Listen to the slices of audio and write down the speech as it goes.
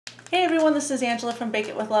Hey everyone, this is Angela from Bake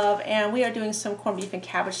It With Love, and we are doing some corned beef and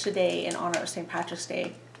cabbage today in honor of St. Patrick's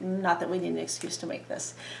Day. Not that we need an excuse to make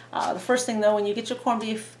this. The first thing though, when you get your corned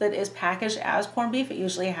beef that is packaged as corned beef, it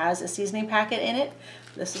usually has a seasoning packet in it.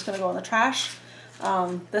 This is going to go in the trash.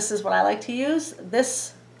 This is what I like to use.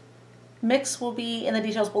 This mix will be in the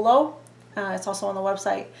details below. It's also on the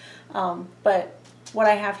website. But what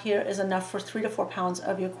I have here is enough for 3 to 4 pounds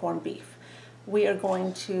of your corned beef. We are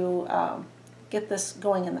going to get this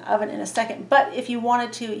going in the oven in a second, but if you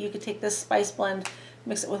wanted to, you could take this spice blend,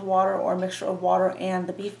 mix it with water or a mixture of water and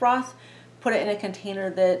the beef broth, put it in a container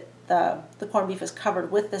that the corned beef is covered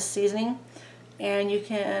with this seasoning, and you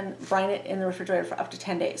can brine it in the refrigerator for up to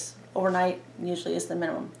 10 days. Overnight usually is the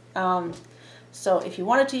minimum. So if you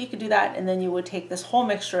wanted to, you could do that, and then you would take this whole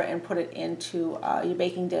mixture and put it into your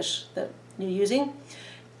baking dish that you're using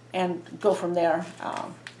and go from there,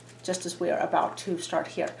 just as we are about to start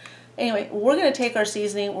here. Anyway, we're going to take our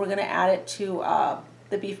seasoning, we're going to add it to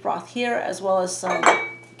the beef broth here, as well as some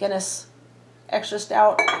Guinness extra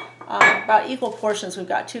stout, about equal portions. We've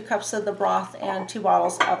got 2 cups of the broth and 2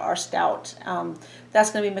 bottles of our stout.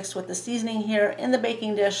 That's going to be mixed with the seasoning here in the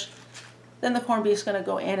baking dish. Then the corned beef is going to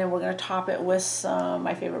go in, and we're going to top it with some,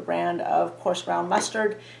 my favorite brand of coarse brown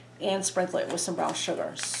mustard, and sprinkle it with some brown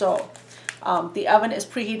sugar. So the oven is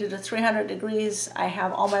preheated to 300 degrees. I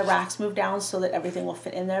have all my racks moved down so that everything will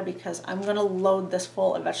fit in there, because I'm going to load this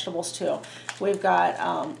full of vegetables too. We've got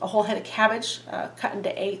a whole head of cabbage cut into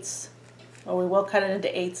 8s, or we will cut it into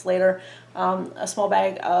 8s later. A small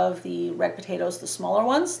bag of the red potatoes, the smaller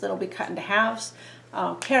ones, that'll be cut into halves.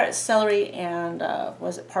 Carrots, celery, and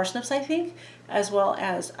was it parsnips, I think, as well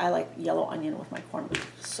as I like yellow onion with my corned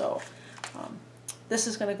beef. So this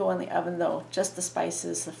is going to go in the oven though, just the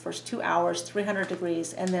spices, the first 2 hours, 300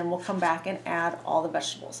 degrees, and then we'll come back and add all the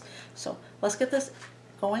vegetables. So let's get this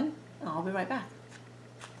going, and I'll be right back.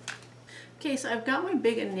 Okay, so I've got my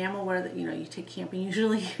big enamelware that you take camping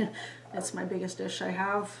usually. That's my biggest dish I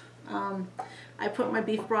have. I put my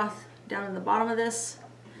beef broth down in the bottom of this.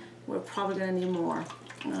 We're probably going to need more.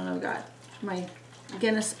 I've got my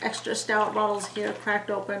Guinness extra stout bottles here, cracked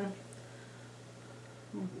open.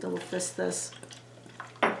 Double fist this.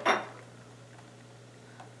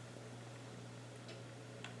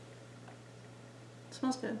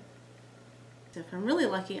 Smells good. If I'm really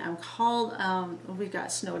lucky, I'm called, we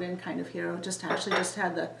got snowed in kind of here. Actually just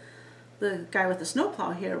had the guy with the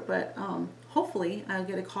snowplow here, but hopefully I'll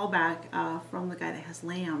get a call back from the guy that has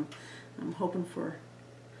lamb. I'm hoping for,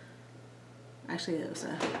 actually I'm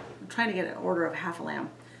trying to get an order of half a lamb.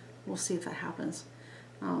 We'll see if that happens.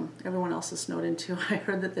 Everyone else is snowed in too. I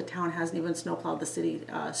heard that the town hasn't even snowplowed the city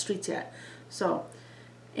streets yet. So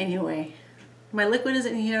anyway, my liquid is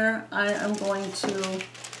in here. I am going to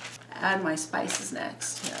add my spices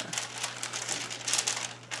next here.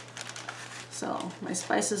 So my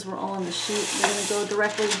spices were all on the sheet. They're going to go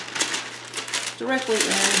directly in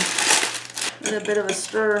with a bit of a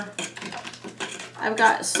stir. I've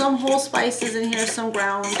got some whole spices in here, some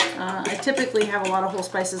ground. I typically have a lot of whole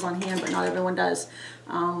spices on hand, but not everyone does.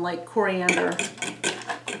 Like coriander.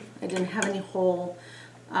 I didn't have any whole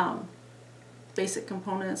basic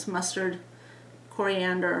components. Mustard,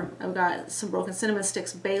 coriander. I've got some broken cinnamon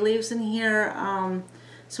sticks, bay leaves in here,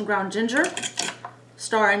 some ground ginger,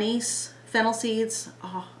 star anise, fennel seeds.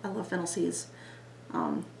 Oh, I love fennel seeds.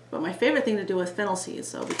 But my favorite thing to do with fennel seeds,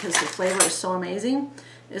 so because the flavor is so amazing,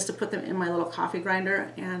 is to put them in my little coffee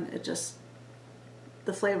grinder, and it just,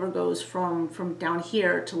 the flavor goes from down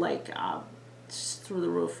here to like just through the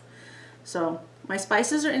roof. So my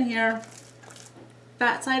spices are in here.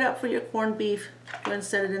 Fat side up for your corned beef. Go ahead and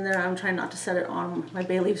set it in there. I'm trying not to set it on my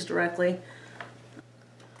bay leaves directly.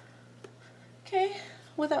 Okay,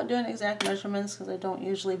 without doing exact measurements, because I don't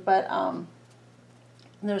usually, but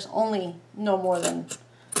there's only no more than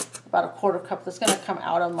about a 1/4 cup that's going to come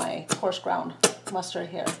out of my coarse ground mustard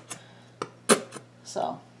here.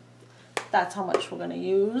 So that's how much we're going to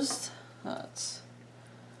use. That's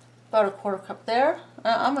about a 1/4 cup there.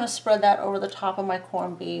 I'm going to spread that over the top of my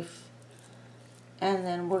corned beef, and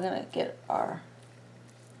then we're going to get our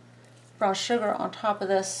brown sugar on top of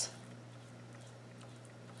this.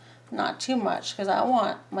 Not too much, because I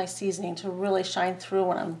want my seasoning to really shine through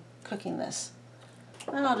when I'm cooking this.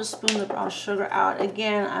 And I'll just spoon the brown sugar out.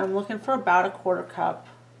 Again, I'm looking for about a 1/4 cup,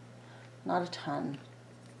 not a ton.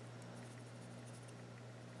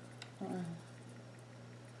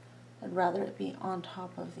 I'd rather it be on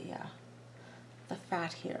top of the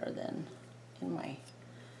fat here than in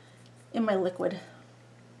my liquid.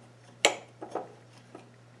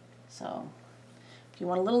 So if you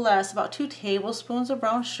want a little less, about 2 tablespoons of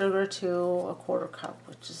brown sugar to a 1/4 cup,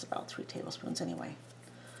 which is about 3 tablespoons anyway.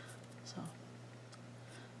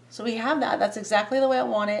 So we have that. That's exactly the way I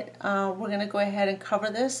want it. We're going to go ahead and cover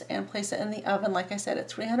this and place it in the oven, like I said, at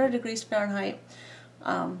 300 degrees Fahrenheit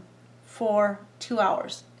for 2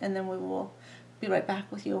 hours. And then we will be right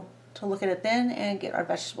back with you to look at it then and get our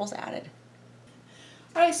vegetables added.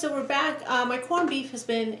 Alright, so we're back. My corned beef has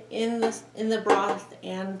been in the broth,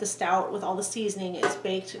 and the stout with all the seasoning is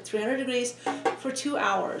baked at 300 degrees for 2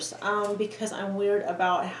 hours because I'm weird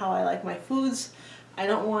about how I like my foods. I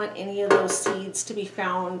don't want any of those seeds to be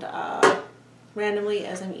found randomly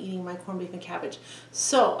as I'm eating my corned beef and cabbage.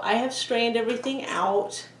 So I have strained everything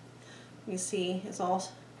out. You see, it's all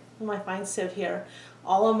in my fine sieve here.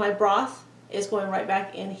 All of my broth is going right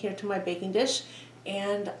back in here to my baking dish,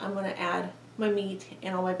 and I'm going to add my meat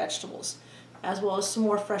and all my vegetables, as well as some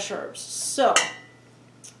more fresh herbs. So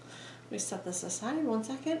let me set this aside 1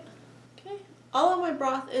 second. Okay, all of my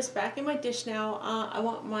broth is back in my dish now. I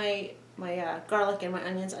want my garlic and my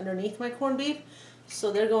onions underneath my corned beef,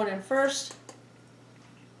 so they're going in first.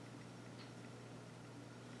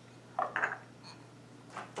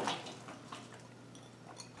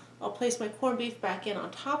 I'll place my corned beef back in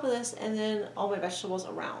on top of this, and then all my vegetables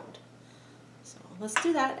around. So let's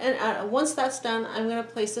do that. And once that's done, I'm going to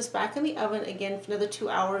place this back in the oven again for another 2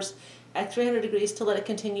 hours at 300 degrees to let it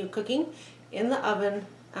continue cooking in the oven.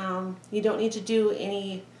 You don't need to do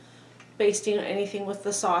any basting or anything with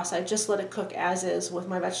the sauce. I just let it cook as is with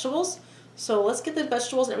my vegetables. So let's get the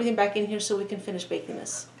vegetables and everything back in here so we can finish baking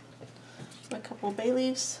this. A couple of bay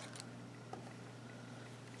leaves.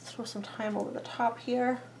 Throw some thyme over the top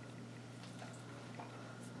here.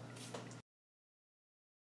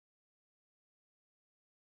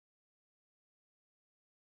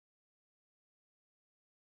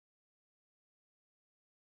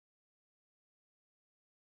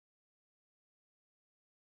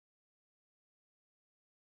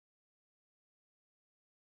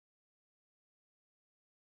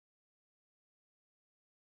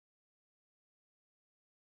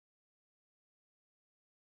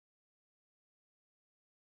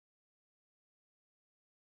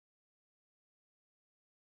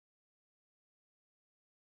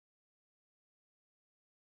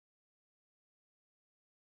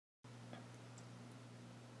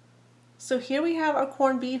 So here we have our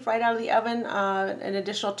corned beef right out of the oven, an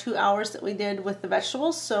additional 2 hours that we did with the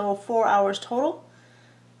vegetables, so 4 hours total.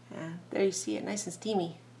 And there you see it, nice and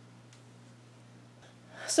steamy.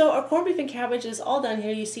 So our corned beef and cabbage is all done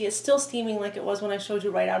here. You see it's still steaming like it was when I showed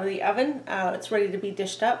you right out of the oven. It's ready to be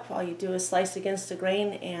dished up. All you do is slice against the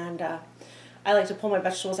grain, and I like to pull my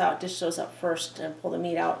vegetables out, dish those up first, and pull the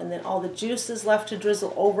meat out, and then all the juice is left to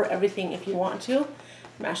drizzle over everything if you want to.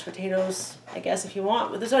 Mashed potatoes, I guess, if you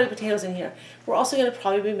want, but there's already potatoes in here. We're also going to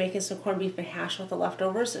probably be making some corned beef and hash with the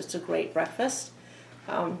leftovers. It's a great breakfast.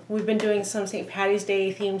 We've been doing some St. Patty's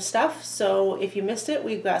Day themed stuff, so if you missed it,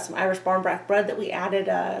 we've got some Irish barmbrack bread that we added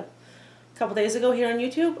a couple days ago here on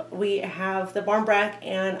YouTube. We have the barmbrack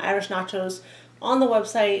and Irish nachos on the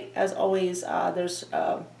website. As always, there's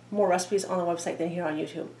more recipes on the website than here on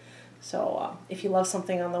YouTube. So if you love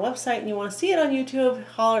something on the website and you want to see it on YouTube,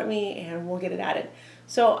 holler at me and we'll get it added.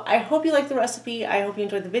 So I hope you liked the recipe. I hope you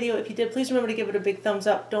enjoyed the video. If you did, please remember to give it a big thumbs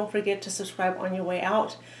up. Don't forget to subscribe on your way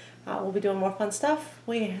out. We'll be doing more fun stuff.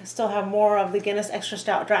 We still have more of the Guinness Extra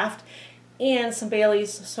Stout Draft and some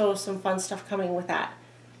Baileys, so some fun stuff coming with that.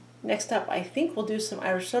 Next up, I think we'll do some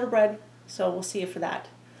Irish soda bread, so we'll see you for that.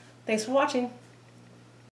 Thanks for watching.